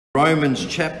Romans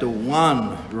chapter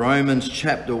 1. Romans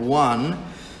chapter 1.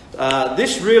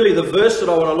 This really, the verse that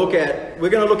I want to look at, we're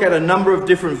going to look at a number of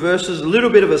different verses, a little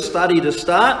bit of a study to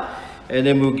start, and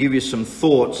then we'll give you some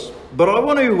thoughts. But I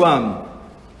want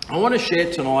to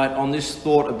share tonight on this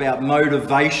thought about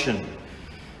motivation.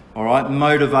 All right,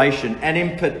 motivation, and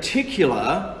in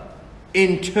particular,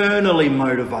 internally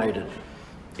motivated.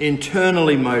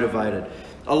 Internally motivated.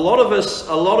 A lot of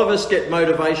us get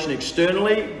motivation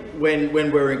externally when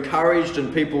we're encouraged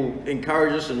and people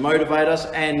encourage us and motivate us,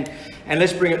 and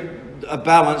let's bring it a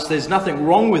balance. There's nothing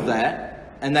wrong with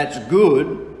that, and that's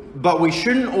good, but we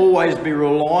shouldn't always be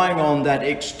relying on that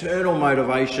external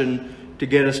motivation to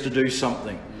get us to do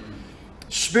something.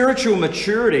 Spiritual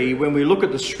maturity, when we look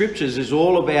at the scriptures, is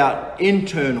all about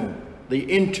the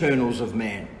internals of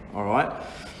man. All right.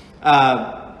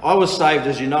 I was saved,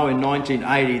 as you know, in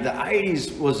 1980. The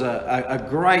 80s was a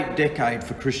great decade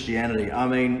for Christianity. I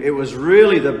mean, it was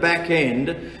really the back end.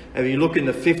 If you look in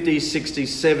the 50s, 60s,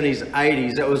 70s,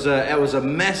 80s, it was a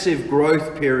massive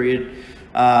growth period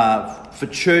for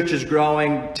churches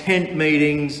growing, tent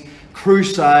meetings,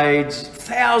 crusades,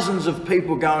 thousands of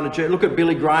people going to church. Look at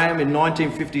Billy Graham in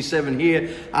 1957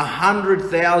 here,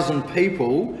 100,000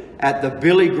 people at the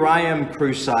Billy Graham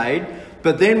crusade.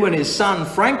 But then when his son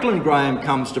Franklin Graham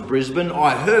comes to Brisbane,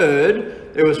 I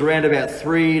heard there was around about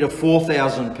 3,000 to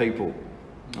 4,000 people.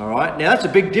 All right, now that's a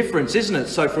big difference, isn't it?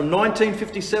 So from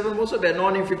 1957, what's it about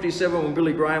 1957 when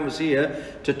Billy Graham was here,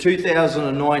 to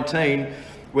 2019,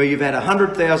 where you've had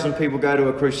 100,000 people go to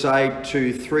a crusade,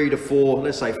 to 3 to 4,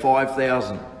 let's say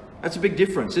 5,000. That's a big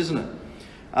difference, isn't it?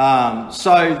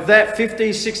 So that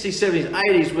 50s, 60s, 70s,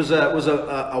 80s was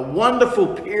a wonderful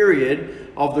period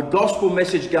of the gospel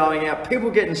message going out,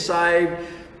 people getting saved,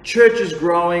 churches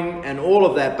growing, and all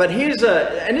of that. But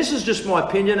and this is just my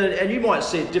opinion, and you might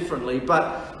see it differently,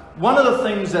 but one of the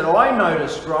things that I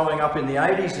noticed growing up in the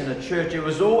 80s in a church, it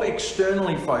was all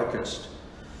externally focused.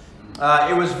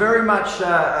 It was very much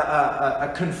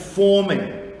a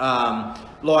conforming,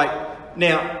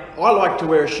 now, I like to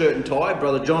wear a shirt and tie.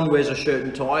 Brother John wears a shirt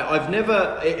and tie. I've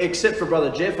never, except for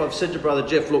Brother Jeff, I've said to Brother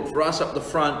Jeff, look, for us up the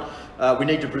front, we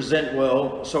need to present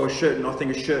well, so I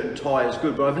think a shirt and tie is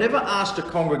good. But I've never asked a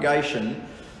congregation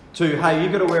to, hey,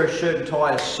 you've got to wear a shirt and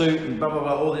tie, a suit, and blah, blah,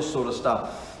 blah, all this sort of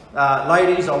stuff.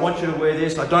 Ladies, I want you to wear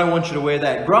this, I don't want you to wear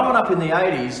that. Growing up in the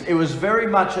 80s, it was very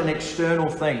much an external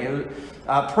thing.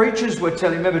 Preachers were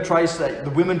telling, remember Trace, that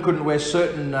the women couldn't wear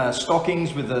certain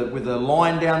stockings with a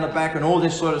line down the back and all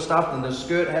this sort of stuff, and the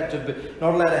skirt had to be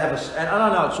not allowed to have and I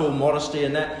don't know, it's all modesty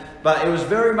and that, but it was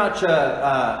very much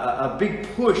a big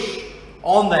push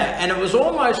on that, and it was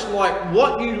almost like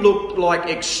what you looked like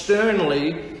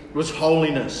externally was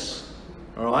holiness.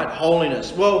 All right,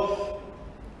 holiness. Well,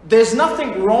 there's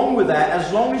nothing wrong with that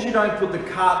as long as you don't put the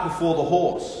cart before the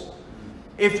horse.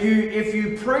 If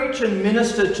you preach and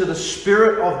minister to the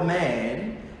spirit of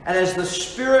man, and as the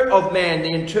spirit of man,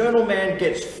 the internal man,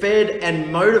 gets fed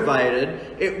and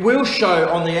motivated, it will show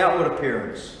on the outward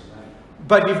appearance.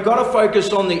 But you've got to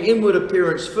focus on the inward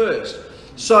appearance first.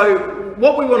 So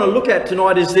what we want to look at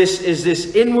tonight is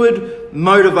this inward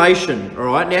motivation. All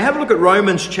right. Now have a look at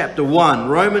Romans chapter 1.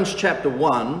 Romans chapter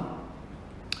 1.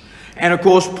 And of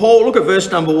course, Paul, look at verse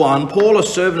number 1. Paul, a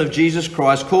servant of Jesus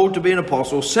Christ, called to be an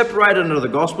apostle, separated unto the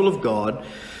gospel of God,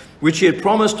 which he had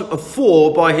promised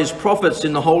afore by his prophets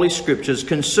in the Holy Scriptures,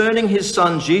 concerning his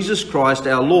Son Jesus Christ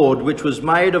our Lord, which was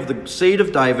made of the seed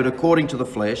of David according to the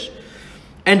flesh,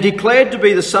 and declared to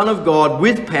be the Son of God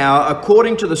with power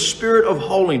according to the Spirit of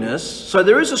holiness. So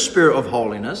there is a Spirit of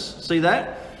holiness. See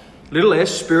that? Little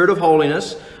s, Spirit of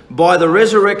holiness. By the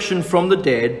resurrection from the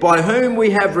dead, by whom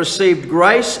we have received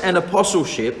grace and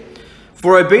apostleship,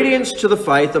 for obedience to the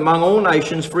faith among all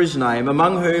nations for his name,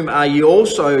 among whom are ye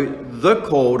also the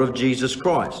called of Jesus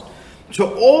Christ. To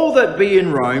all that be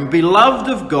in Rome, beloved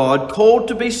of God, called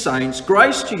to be saints,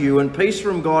 grace to you and peace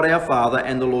from God our Father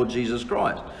and the Lord Jesus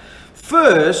Christ.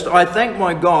 First, I thank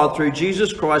my God through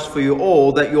Jesus Christ for you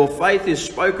all, that your faith is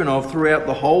spoken of throughout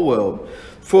the whole world.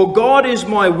 For God is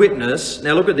my witness,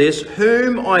 now look at this,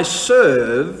 whom I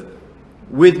serve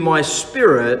with my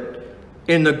spirit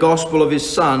in the gospel of his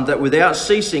Son, that without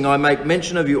ceasing I make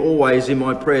mention of you always in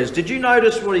my prayers. Did you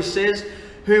notice what he says?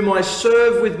 Whom I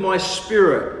serve with my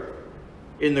spirit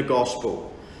in the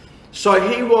gospel. So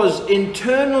he was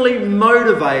internally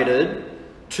motivated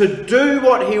to do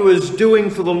what he was doing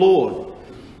for the Lord.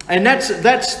 And that's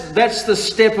the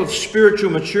step of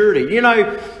spiritual maturity. You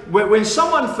know, when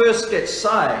someone first gets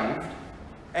saved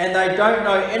and they don't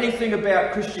know anything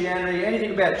about Christianity,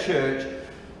 anything about church,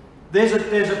 there's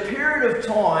a period of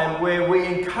time where we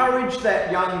encourage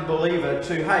that young believer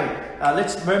to, hey,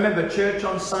 let's remember church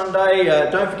on Sunday,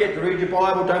 don't forget to read your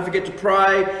Bible, don't forget to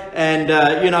pray, and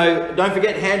don't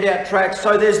forget handout tracts.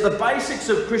 So there's the basics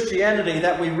of Christianity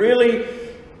that we really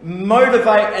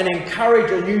motivate and encourage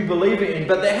a new believer in.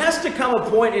 But there has to come a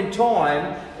point in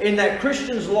time in that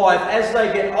Christian's life as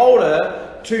they get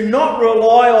older to not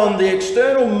rely on the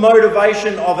external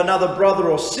motivation of another brother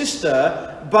or sister,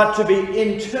 but to be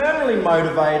internally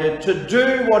motivated to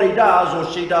do what he does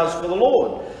or she does for the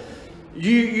Lord.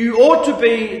 You ought to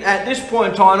be, at this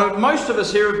point in time, most of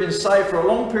us here have been saved for a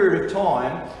long period of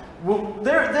time. Well,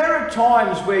 there are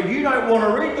times where you don't want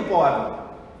to read the Bible,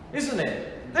 isn't it?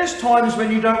 There's times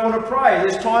when you don't want to pray.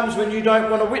 There's times when you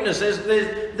don't want to witness.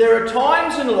 There are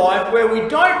times in life where we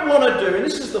don't want to do, and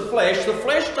this is the flesh. The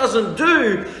flesh doesn't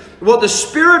do what the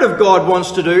Spirit of God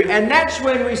wants to do, and that's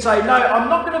when we say, no, I'm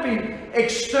not going to be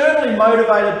externally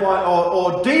motivated by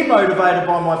or demotivated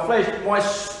by my flesh. My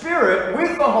spirit,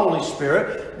 with the Holy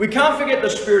Spirit, we can't forget the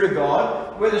Spirit of God.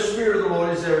 Where the Spirit of the Lord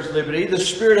is, there is liberty. The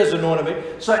Spirit has anointed me.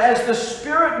 So as the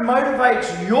Spirit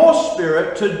motivates your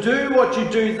spirit to do what you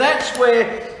do, that's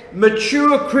where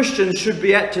mature Christians should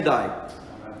be at today.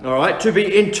 All right, to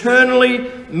be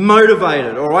internally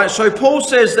motivated. All right, so Paul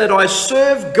says that I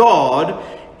serve God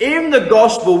in the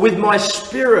gospel with my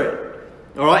spirit.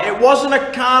 All right, it wasn't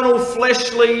a carnal,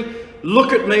 fleshly,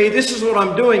 look at me, this is what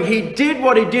I'm doing. He did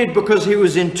what he did because he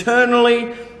was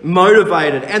internally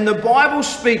motivated. And the Bible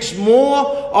speaks more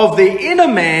of the inner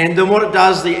man than what it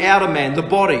does the outer man, the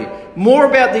body. More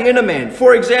about the inner man.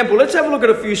 For example, let's have a look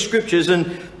at a few scriptures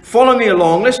and follow me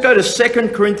along. Let's go to 2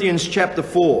 Corinthians chapter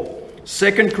 4.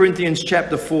 2 Corinthians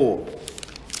chapter 4.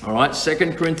 All right, 2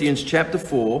 Corinthians chapter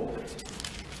 4.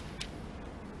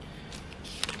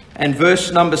 And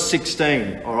verse number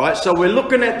 16. All right, so we're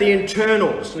looking at the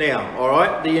internals now. All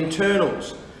right, the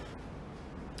internals.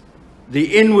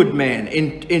 The inward man,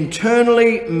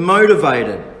 internally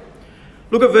motivated.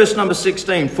 Look at verse number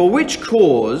 16. For which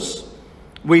cause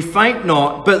we faint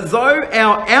not, but though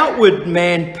our outward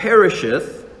man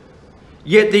perisheth,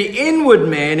 yet the inward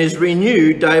man is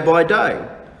renewed day by day.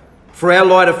 For our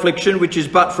light affliction, which is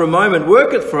but for a moment,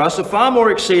 worketh for us a far more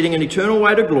exceeding and eternal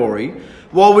weight of glory,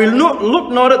 while we look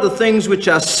not at the things which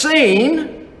are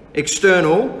seen,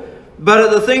 external, but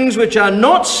at the things which are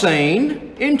not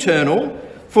seen, internal.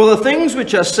 For the things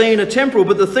which are seen are temporal,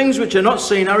 but the things which are not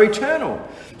seen are eternal.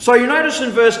 So you notice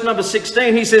in verse number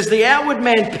 16, he says, the outward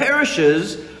man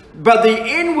perishes, but the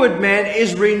inward man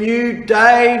is renewed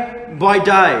day by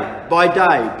day, by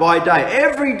day, by day.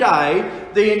 Every day,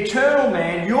 the internal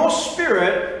man, your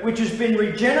spirit, which has been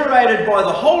regenerated by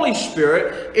the Holy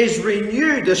Spirit, is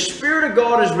renewed. The Spirit of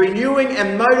God is renewing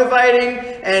and motivating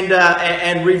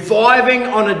and reviving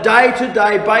on a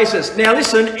day-to-day basis. Now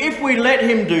listen, if we let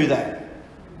him do that,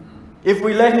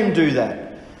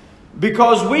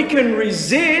 because we can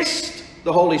resist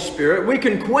the Holy Spirit, we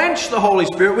can quench the Holy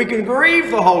Spirit, we can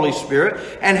grieve the Holy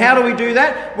Spirit. And how do we do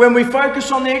that? When we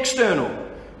focus on the external.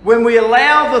 When we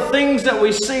allow the things that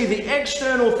we see, the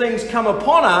external things come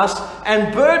upon us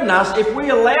and burden us, if we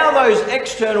allow those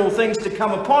external things to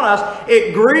come upon us,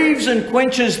 it grieves and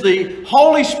quenches the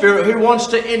Holy Spirit who wants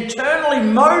to internally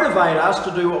motivate us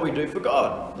to do what we do for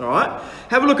God. All right?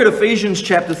 Have a look at Ephesians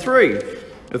chapter 3.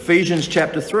 Ephesians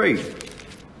chapter 3.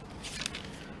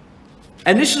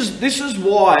 And this is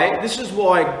why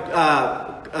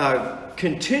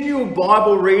continual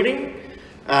Bible reading,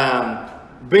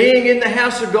 being in the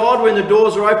house of God when the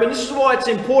doors are open, this is why it's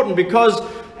important, because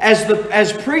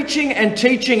as preaching and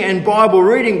teaching and Bible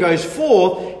reading goes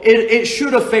forth, it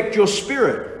should affect your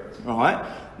spirit. All right?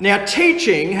 Now,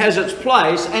 teaching has its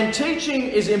place, and teaching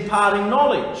is imparting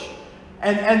knowledge,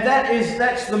 and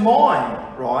that's the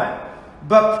mind, right?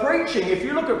 But preaching, if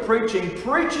you look at preaching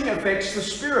affects the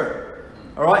spirit.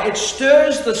 All right, it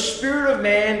stirs the spirit of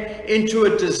man into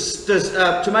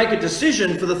to make a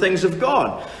decision for the things of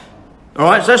God. All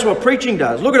right, so that's what preaching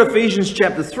does. Look at Ephesians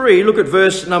chapter 3, look at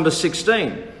verse number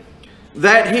 16.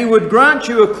 That he would grant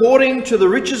you according to the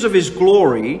riches of his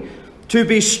glory to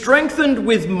be strengthened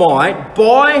with might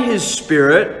by his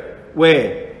Spirit,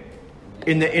 where?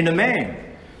 In the inner man.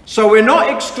 So we're not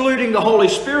excluding the Holy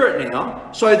Spirit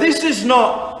now. So this is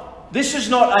not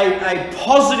a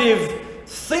positive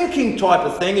thinking type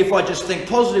of thing. If I just think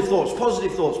positive thoughts,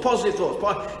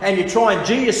 and you try and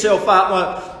G yourself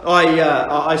up.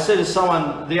 I said to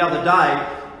someone the other day,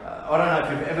 I don't know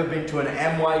if you've ever been to an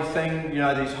Amway thing, you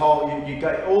know, these whole, you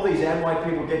go, all these Amway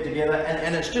people get together,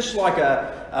 and it's just like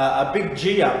a big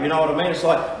G up, you know what I mean? It's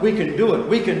like, we can do it,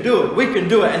 we can do it, we can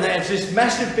do it, and it's this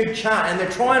massive big chant, and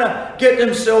they're trying to get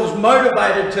themselves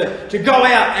motivated to go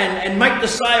out and make the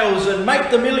sales and make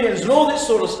the millions and all this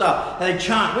sort of stuff. And they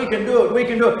chant, we can do it, we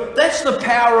can do it. That's the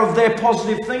power of their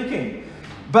positive thinking.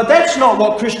 But that's not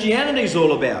what Christianity is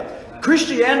all about.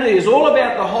 Christianity is all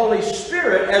about the Holy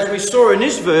Spirit, as we saw in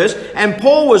this verse, and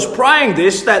Paul was praying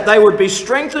this, that they would be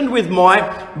strengthened with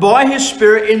might by his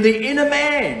Spirit in the inner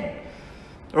man.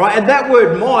 Right? And that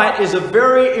word might is a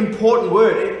very important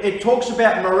word. It talks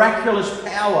about miraculous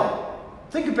power.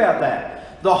 Think about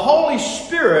that. The Holy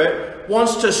Spirit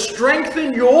wants to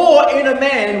strengthen your inner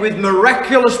man with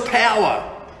miraculous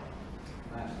power.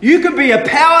 You could be a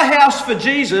powerhouse for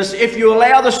Jesus if you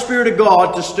allow the Spirit of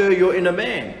God to stir your inner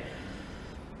man.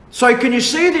 So can you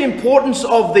see the importance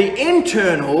of the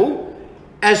internal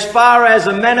as far as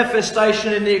a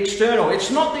manifestation in the external? It's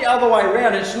not the other way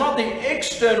around. It's not the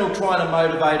external trying to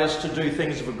motivate us to do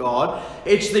things for God.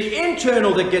 It's the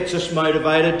internal that gets us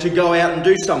motivated to go out and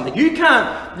do something. You and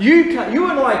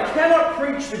I cannot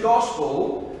preach the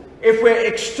gospel if we're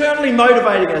externally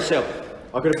motivating ourselves.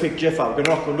 I've got to pick Jeff up, I've got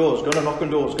to knock on doors, got to knock on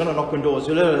doors, got to knock on doors.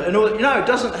 And all, it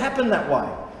doesn't happen that way.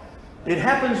 It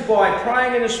happens by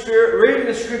praying in the Spirit, reading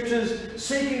the Scriptures,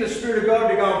 seeking the Spirit of God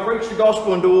to go and preach the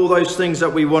gospel and do all those things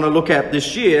that we want to look at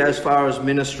this year as far as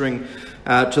ministering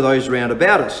to those round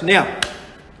about us. Now,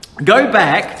 go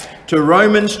back to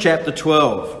Romans chapter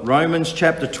 12. Romans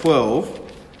chapter 12.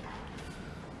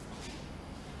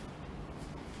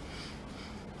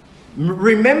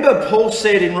 Remember, Paul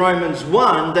said in Romans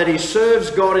 1 that he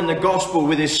serves God in the gospel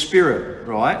with his Spirit,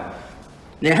 right?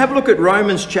 Now have a look at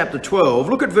Romans chapter 12.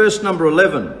 Look at verse number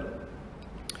 11.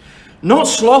 Not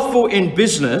slothful in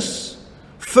business,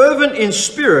 fervent in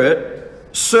spirit,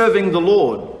 serving the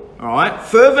Lord. All right?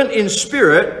 Fervent in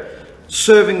spirit,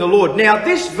 serving the Lord. Now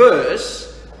this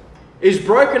verse is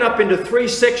broken up into 3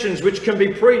 sections which can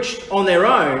be preached on their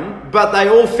own, but they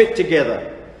all fit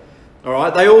together. All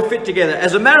right? They all fit together.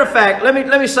 As a matter of fact, let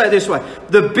me say it this way.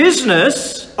 The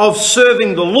business of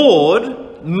serving the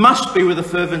Lord must be with a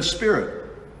fervent spirit.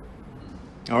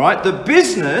 All right, the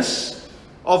business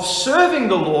of serving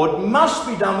the Lord must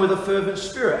be done with a fervent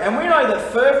spirit. And we know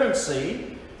that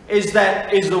fervency is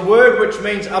the word which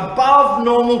means above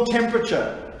normal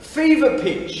temperature, fever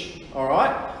pitch. All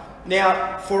right.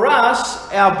 Now, for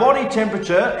us, our body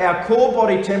temperature, our core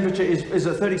body temperature is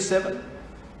at 37.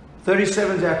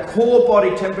 37 is our core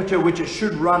body temperature, which it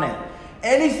should run at.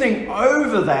 Anything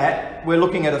over that, we're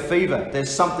looking at a fever.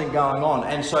 There's something going on,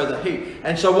 and so the heat.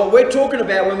 And so what we're talking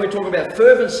about when we're talking about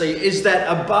fervency is that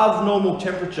above normal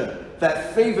temperature,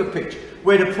 that fever pitch.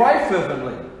 We're to pray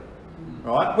fervently,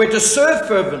 right? We're to serve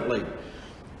fervently.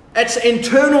 It's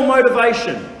internal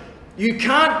motivation. You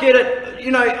can't get it,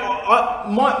 you know,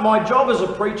 my job as a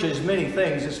preacher is many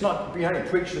things. It's not, you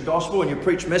preach the gospel and you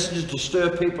preach messages to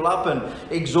stir people up and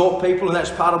exhort people, and that's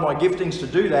part of my giftings to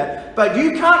do that. But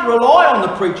you can't rely on the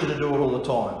preacher to do it all the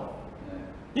time.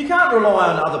 You can't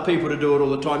rely on other people to do it all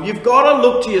the time. You've got to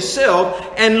look to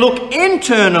yourself and look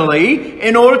internally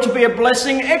in order to be a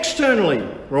blessing externally,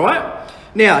 right?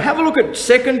 Now, have a look at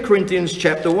 2 Corinthians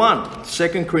chapter 1.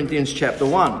 2 Corinthians chapter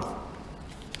 1.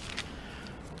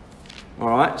 All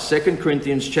right, 2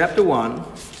 Corinthians chapter 1.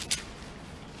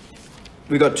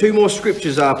 We've got 2 more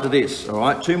scriptures after this. All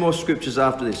right, 2 more scriptures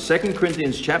after this. 2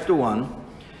 Corinthians chapter 1.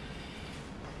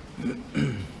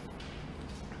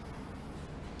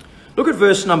 Look at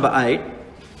verse number 8.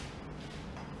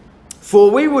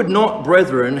 For we would not,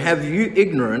 brethren, have you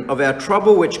ignorant of our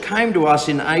trouble which came to us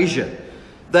in Asia,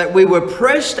 that we were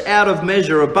pressed out of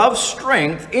measure above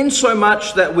strength,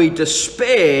 insomuch that we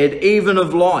despaired even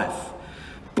of life.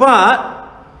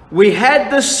 But we had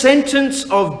the sentence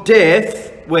of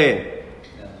death, where?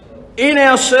 In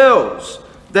ourselves,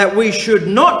 that we should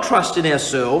not trust in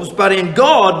ourselves, but in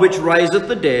God which raiseth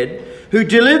the dead, who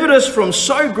delivered us from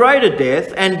so great a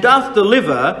death, and doth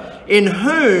deliver, in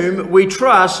whom we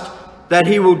trust that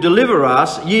he will deliver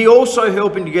us, ye also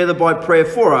helping together by prayer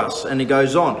for us. And he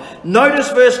goes on.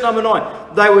 Notice verse number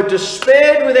 9. They were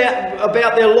despaired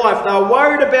about their life. They were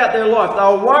worried about their life. They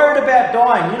were worried about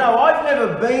dying. You know, I've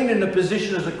never been in a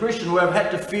position as a Christian where I've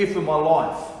had to fear for my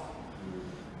life.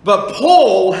 But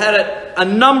Paul had it a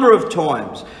number of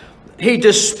times. He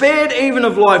despaired even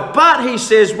of life. But he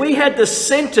says we had the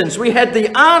sentence, we had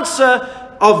the answer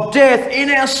of death in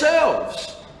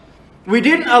ourselves. We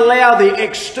didn't allow the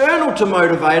external to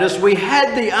motivate us. We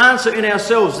had the answer in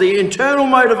ourselves, the internal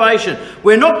motivation.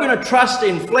 We're not going to trust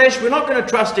in flesh. We're not going to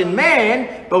trust in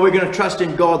man, but we're going to trust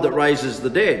in God that raises the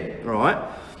dead, right?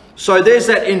 So there's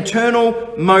that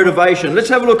internal motivation. Let's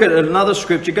have a look at another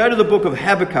scripture. Go to the book of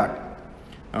Habakkuk,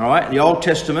 all right, the Old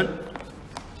Testament.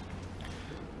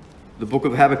 The book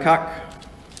of Habakkuk.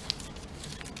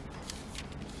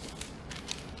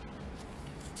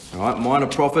 All right, minor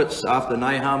prophets after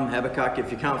Nahum, Habakkuk.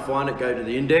 If you can't find it, go to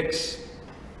the index.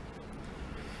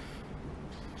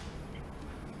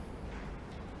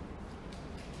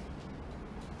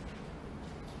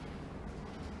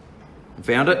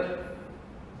 Found it?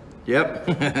 Yep.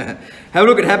 Have a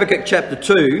look at Habakkuk chapter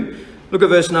 2. Look at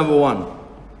verse number 1.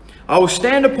 I will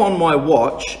stand upon my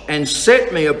watch and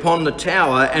set me upon the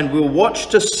tower and will watch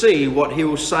to see what he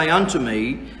will say unto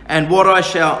me and what I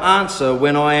shall answer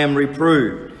when I am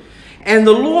reproved. And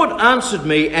the Lord answered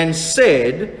me and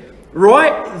said,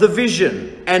 write the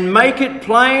vision and make it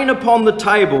plain upon the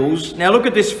tables. Now look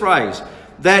at this phrase,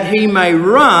 that he may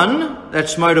run,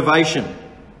 that's motivation,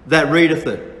 that readeth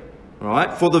it.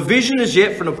 Right? For the vision is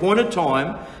yet for an appointed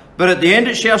time, but at the end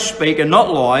it shall speak and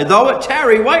not lie. Though it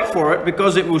tarry, wait for it,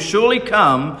 because it will surely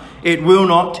come, it will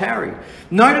not tarry.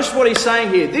 Notice what he's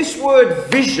saying here. This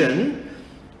word vision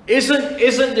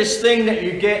isn't this thing that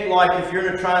you get like if you're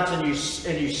in a trance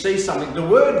and you see something. The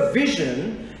word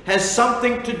vision has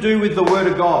something to do with the Word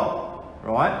of God,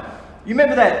 right? You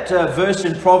remember that verse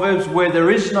in Proverbs where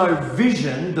there is no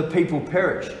vision, the people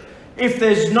perish. If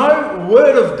there's no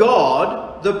Word of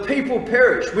God, the people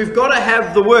perish. We've got to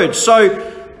have the Word.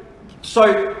 So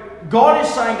God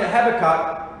is saying to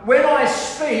Habakkuk, when I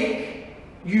speak,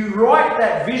 you write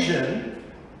that vision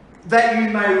that you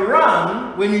may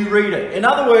run when you read it. In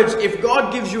other words, if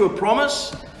God gives you a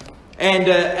promise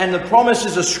and the promise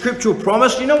is a scriptural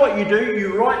promise, you know what you do?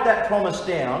 You write that promise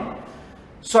down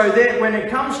so that when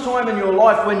it comes time in your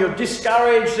life when you're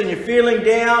discouraged and you're feeling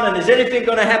down and is anything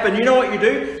going to happen, you know what you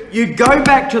do? You go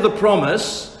back to the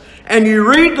promise and you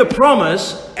read the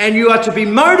promise and you are to be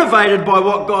motivated by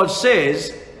what God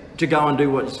says to go and do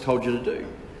what He's told you to do.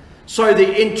 So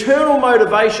the internal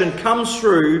motivation comes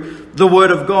through the Word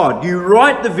of God. You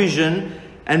write the vision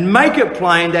and make it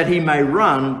plain that he may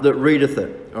run that readeth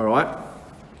it. All right?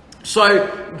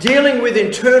 So dealing with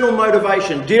internal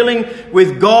motivation, dealing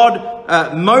with God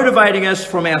motivating us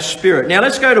from our spirit. Now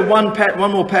let's go to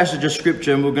one more passage of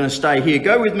Scripture and we're going to stay here.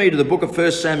 Go with me to the book of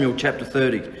 1 Samuel chapter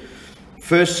 30.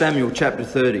 1 Samuel chapter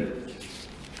 30.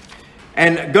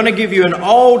 And going to give you an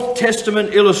Old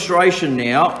Testament illustration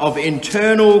now of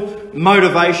internal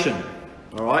motivation.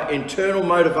 All right, internal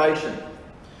motivation.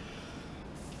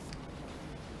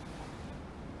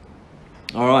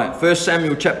 All right, 1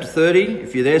 Samuel chapter 30.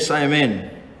 If you're there, say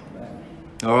amen.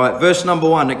 All right, verse number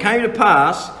 1. It came to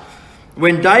pass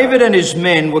when David and his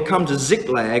men were come to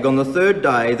Ziklag on the third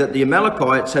day that the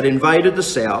Amalekites had invaded the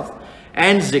south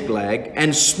and Ziklag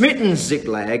and smitten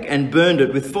Ziklag and burned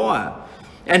it with fire,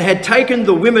 and had taken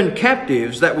the women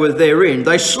captives that were therein.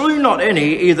 They slew not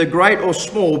any, either great or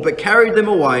small, but carried them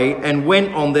away and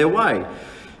went on their way.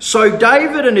 So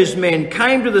David and his men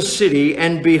came to the city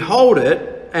and behold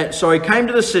it,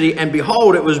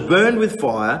 it was burned with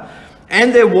fire,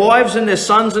 and their wives and their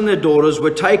sons and their daughters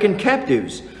were taken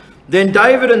captives. Then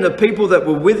David and the people that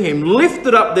were with him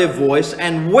lifted up their voice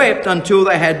and wept until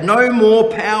they had no more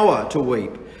power to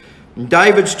weep.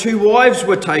 David's two wives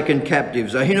were taken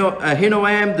captives,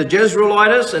 Ahinoam the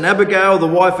Jezreelitess and Abigail the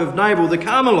wife of Nabal the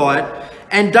Carmelite.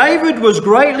 And David was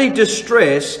greatly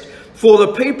distressed, for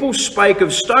the people spake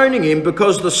of stoning him,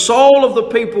 because the soul of the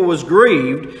people was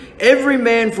grieved, every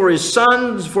man for his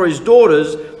sons, for his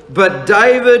daughters. But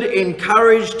David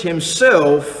encouraged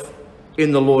himself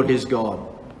in the Lord his God.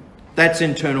 That's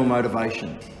internal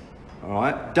motivation. All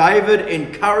right, David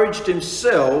encouraged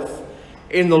himself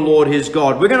in the Lord his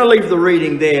God. We're going to leave the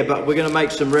reading there, but we're going to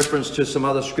make some reference to some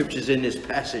other scriptures in this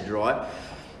passage, right?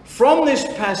 From this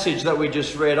passage that we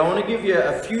just read, I want to give you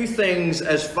a few things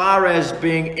as far as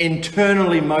being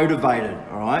internally motivated,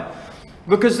 all right?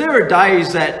 Because there are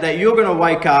days that you're going to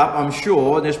wake up, I'm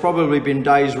sure, and there's probably been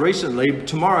days recently,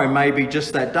 tomorrow may be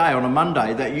just that day on a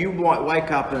Monday, that you might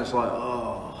wake up and it's like, oh,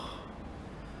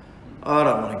 I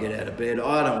don't want to get out of bed.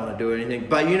 I don't want to do anything.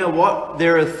 But you know what?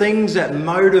 There are things that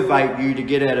motivate you to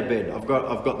get out of bed. I've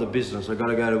got the business. I've got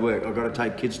to go to work. I've got to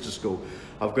take kids to school.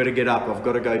 I've got to get up. I've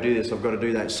got to go do this. I've got to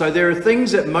do that. So there are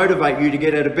things that motivate you to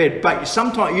get out of bed. But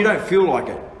sometimes you don't feel like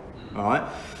it. All right?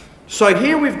 So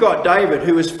here we've got David,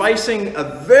 who is facing a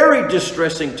very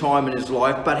distressing time in his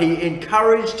life, but he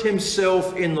encouraged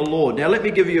himself in the Lord. Now let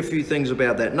me give you a few things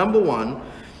about that. Number one,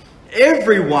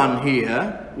 everyone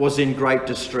here was in great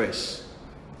distress,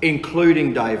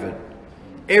 including David.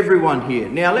 Everyone here.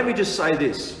 Now, let me just say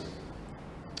this.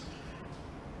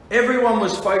 Everyone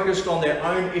was focused on their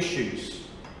own issues,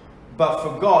 but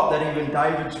forgot that even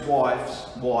David's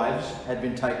wives had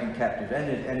been taken captive,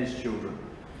 and his children.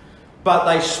 But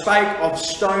they spake of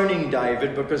stoning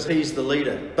David because he's the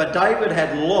leader. But David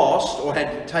had lost or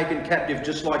had taken captive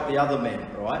just like the other men,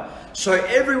 right? So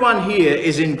everyone here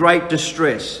is in great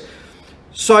distress.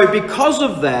 So because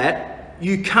of that,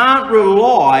 you can't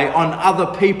rely on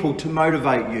other people to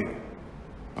motivate you.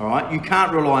 All right? You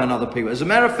can't rely on other people. As a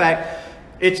matter of fact,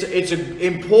 it's an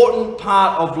important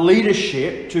part of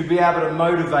leadership to be able to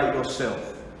motivate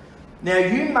yourself. Now,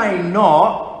 you may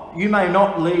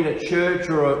not lead a church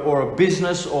or a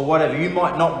business or whatever. You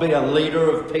might not be a leader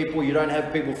of people. You don't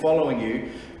have people following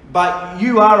you. But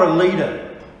you are a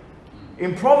leader.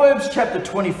 In Proverbs chapter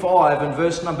 25 and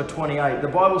verse number 28, the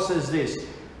Bible says this: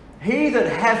 "He that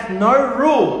hath no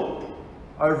rule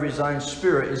over his own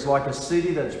spirit is like a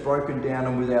city that's broken down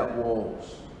and without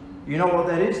walls." You know what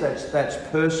that is? That's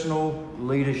personal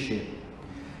leadership.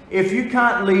 If you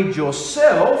can't lead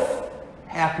yourself,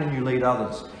 how can you lead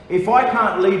others? If I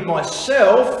can't lead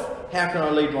myself, how can I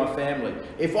lead my family?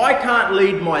 If I can't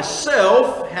lead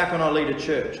myself, how can I lead a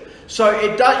church? So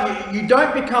you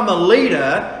don't become a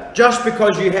leader just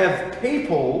because you have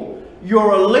people.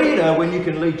 You're a leader when you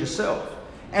can lead yourself.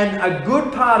 And a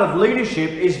good part of leadership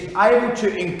is able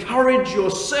to encourage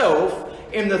yourself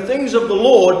in the things of the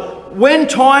Lord when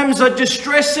times are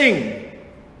distressing.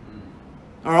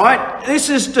 All right, this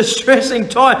is distressing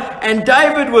time, and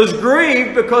David was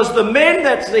grieved because the men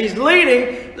that he's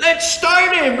leading, let's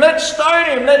stone him, let's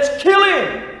kill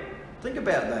him. Think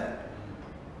about that.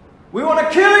 We want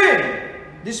to kill him.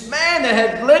 This man that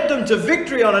had led them to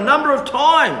victory on a number of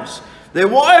times. Their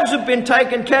wives had been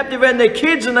taken captive and their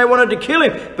kids, and they wanted to kill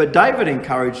him. But David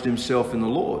encouraged himself in the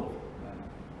Lord.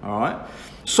 All right.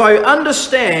 So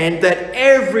understand that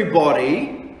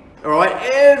everybody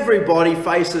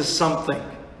faces something.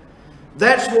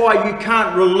 That's why you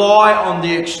can't rely on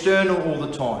the external all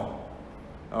the time.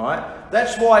 All right?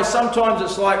 That's why sometimes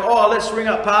it's like, oh, let's ring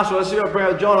up Pastor, let's bring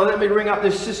up John, or let me ring up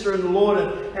this sister in the Lord,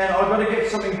 and I've got to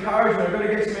get some encouragement, I've got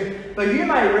to get some... But you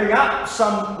may ring up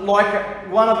some, like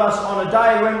one of us on a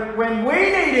day when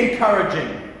we need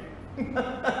encouraging.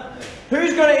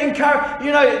 Who's going to encourage?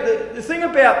 You know, the thing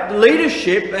about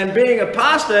leadership and being a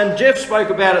pastor, and Jeff spoke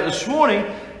about it this morning,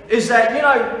 is that, you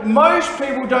know, most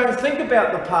people don't think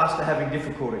about the pastor having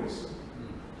difficulties.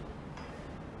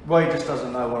 Well, he just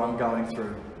doesn't know what I'm going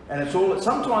through. And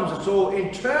sometimes it's all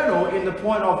internal in the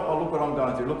point of, oh, look what I'm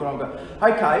going through, look what I'm going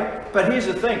through. Okay, but here's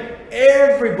the thing.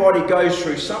 Everybody goes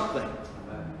through something.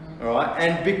 All right?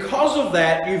 And because of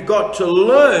that, you've got to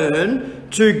learn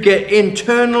to get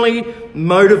internally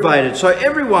motivated. So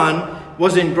everyone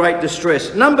was in great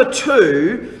distress. Number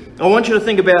two, I want you to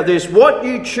think about this. What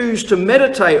you choose to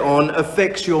meditate on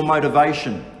affects your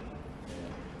motivation.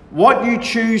 What you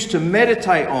choose to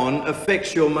meditate on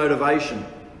affects your motivation.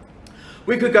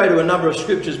 We could go to a number of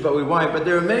scriptures, but we won't. But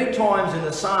there are many times in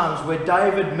the Psalms where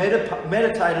David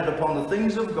meditated upon the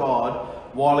things of God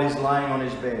while he's laying on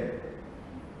his bed.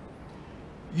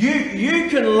 You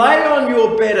can lay on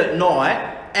your bed at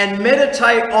night and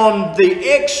meditate on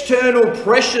the external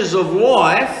pressures of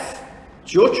life.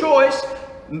 It's your choice.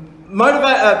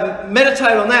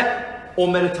 Meditate on that, or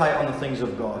meditate on the things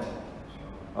of God.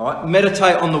 All right?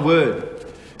 Meditate on the Word.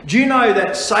 Do you know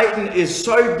that Satan is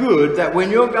so good that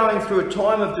when you're going through a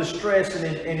time of distress and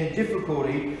in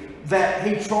difficulty, that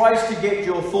he tries to get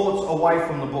your thoughts away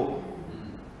from the book?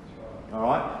 All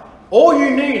right? All you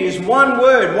need is one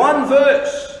word, one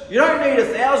verse. You don't need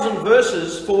 1,000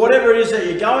 verses for whatever it is that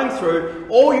you're going through.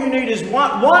 All you need is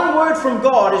one word from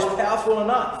God is powerful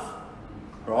enough.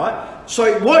 Right?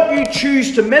 So what you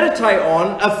choose to meditate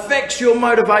on affects your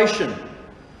motivation.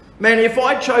 Man, if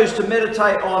I chose to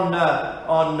meditate on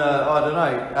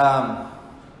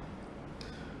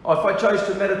if I chose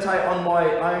to meditate on my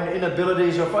own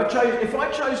inabilities, or if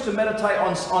I chose to meditate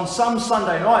on some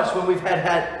Sunday nights when we've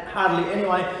had hardly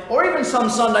anyone, or even some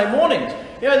Sunday mornings.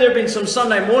 You know, there have been some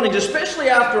Sunday mornings, especially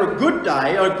after a good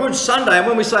day, or a good Sunday, and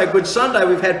when we say a good Sunday,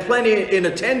 we've had plenty in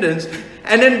attendance,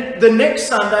 and then the next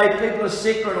Sunday, people are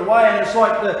sick or away, and it's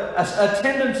like the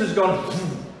attendance has gone...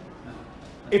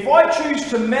 If I choose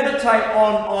to meditate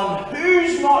on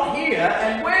who's not here,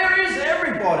 and where is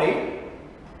everybody,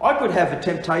 I could have a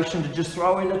temptation to just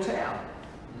throw in the towel.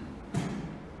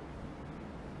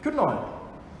 Couldn't I?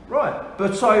 Right.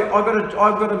 But so I've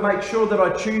got to make sure that I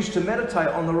choose to meditate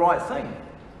on the right thing.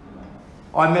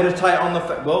 I meditate on the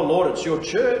fact, well, Lord, it's your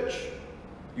church.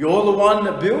 You're the one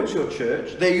that builds your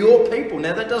church. They're your people.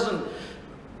 Now, that doesn't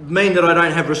mean that I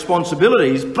don't have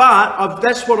responsibilities, but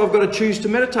that's what I've got to choose to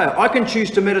meditate on. I can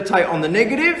choose to meditate on the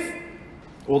negative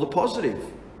or the positive,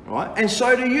 right? And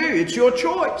so do you. It's your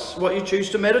choice. What you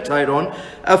choose to meditate on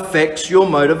affects your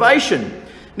motivation.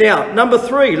 Now, number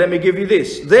 3, let me give you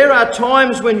this. There are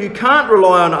times when you can't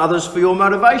rely on others for your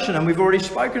motivation, and we've already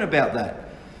spoken about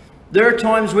that. There are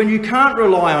times when you can't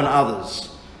rely on others.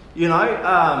 You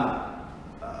know,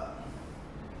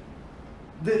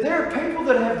 there are people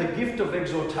that have the gift of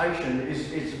exhortation.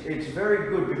 It's very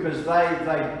good because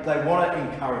they want to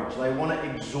encourage, they want to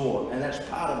exhort, and that's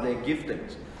part of their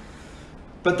giftings.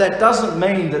 But that doesn't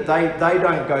mean that they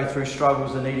don't go through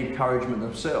struggles and need encouragement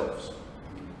themselves.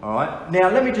 All right.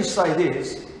 Now, let me just say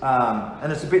this,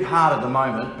 and it's a bit hard at the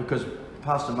moment because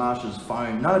Pastor Marsh's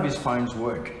phone, none of his phones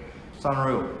work. It's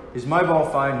unreal. His mobile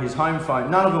phone, his home phone,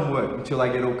 none of them work until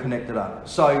they get all connected up.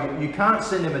 So you can't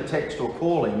send him a text or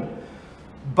call him.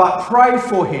 But pray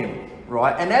for him,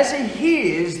 right? And as he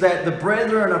hears that the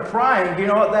brethren are praying, you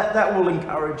know what, that will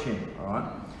encourage him, all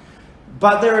right?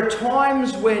 But there are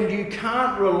times when you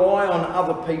can't rely on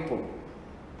other people.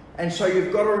 And so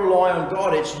you've got to rely on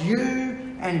God. It's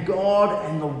you and God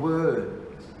and the Word,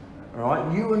 all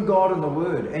right? You and God and the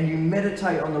Word. And you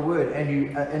meditate on the Word.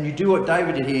 And you do what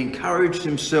David did. He encouraged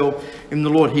himself in the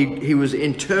Lord. He was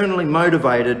internally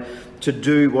motivated to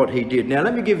do what he did. Now,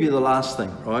 let me give you the last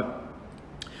thing, right?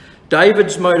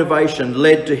 David's motivation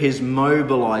led to his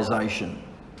mobilization.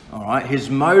 All right, his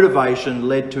motivation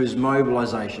led to his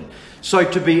mobilization. So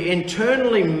to be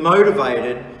internally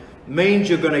motivated means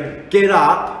you're going to get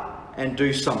up and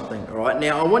do something. All right,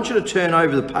 now I want you to turn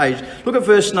over the page. Look at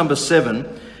verse number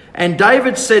 7. And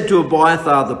David said to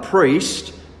Abiathar the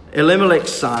priest,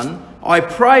 Elimelech's son, I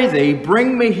pray thee,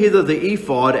 bring me hither the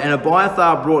ephod. And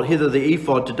Abiathar brought hither the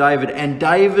ephod to David. And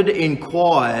David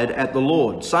inquired at the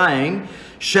Lord, saying,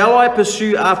 shall I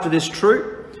pursue after this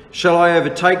troop? Shall I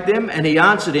overtake them? And he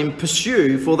answered him,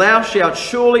 pursue, for thou shalt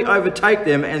surely overtake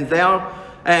them,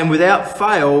 and without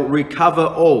fail recover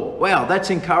all. Wow, that's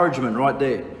encouragement right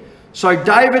there. So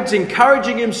David's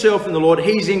encouraging himself in the Lord.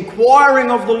 He's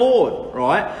inquiring of the Lord,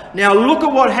 right? Now look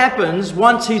at what happens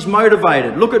once he's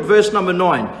motivated. Look at verse number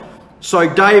 9. So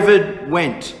David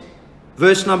went.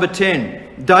 Verse number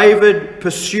 10. David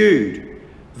pursued.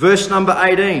 Verse number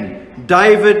 18.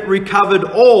 David recovered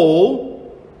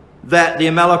all that the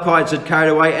Amalekites had carried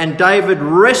away, and David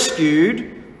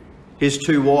rescued his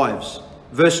 2 wives.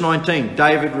 Verse 19,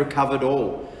 David recovered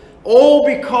all. All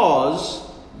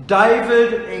because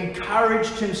David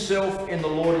encouraged himself in the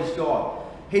Lord his God.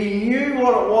 He knew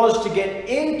what it was to get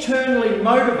internally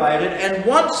motivated, and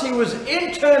once he was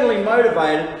internally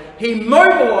motivated, he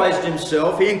mobilized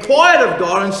himself. He inquired of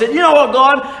God and said, you know what,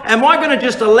 God, am I going to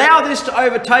just allow this to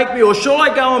overtake me, or shall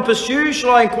I go and pursue?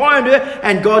 Shall I inquire into it?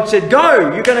 And God said,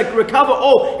 go, you're going to recover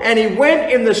all. And he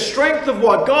went in the strength of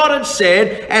what God had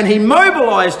said, and he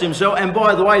mobilized himself. And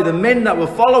by the way, the men that were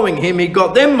following him, he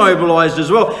got them mobilized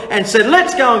as well and said,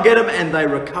 let's go and get them. And they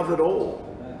recovered all.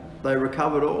 They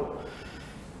recovered all.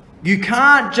 You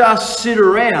can't just sit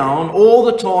around all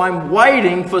the time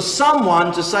waiting for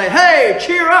someone to say, hey,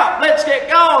 cheer up, let's get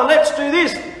going, let's do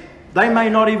this. They may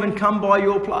not even come by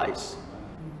your place.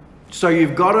 So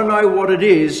you've got to know what it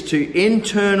is to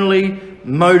internally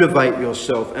motivate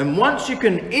yourself. And once you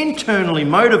can internally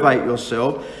motivate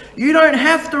yourself, you don't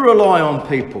have to rely on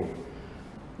people.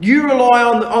 You rely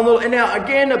on the... Now,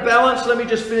 again, a balance, let me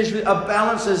just finish with a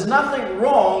balance. There's nothing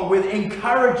wrong with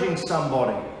encouraging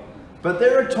somebody. But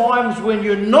there are times when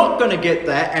you're not going to get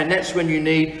that, and that's when you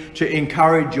need to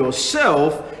encourage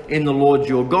yourself in the Lord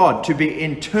your God, to be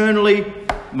internally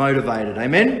motivated.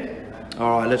 Amen?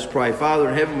 All right, let's pray. Father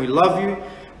in heaven, we love you.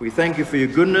 We thank you for your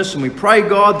goodness, and we pray,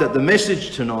 God, that the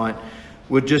message tonight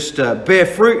would just bear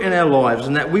fruit in our lives,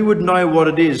 and that we would know what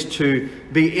it is to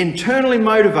be internally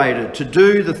motivated to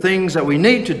do the things that we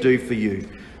need to do for you.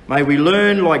 May we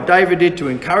learn, like David did, to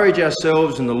encourage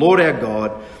ourselves in the Lord our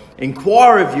God,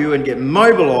 inquire of you, and get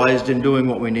mobilized in doing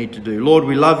what we need to do. Lord,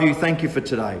 we love you. Thank you for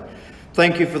today.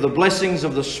 Thank you for the blessings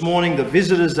of this morning, the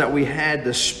visitors that we had,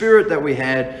 the spirit that we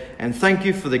had, and thank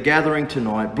you for the gathering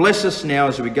tonight. Bless us now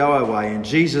as we go our way. In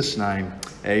Jesus' name,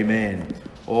 amen.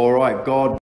 All right, God.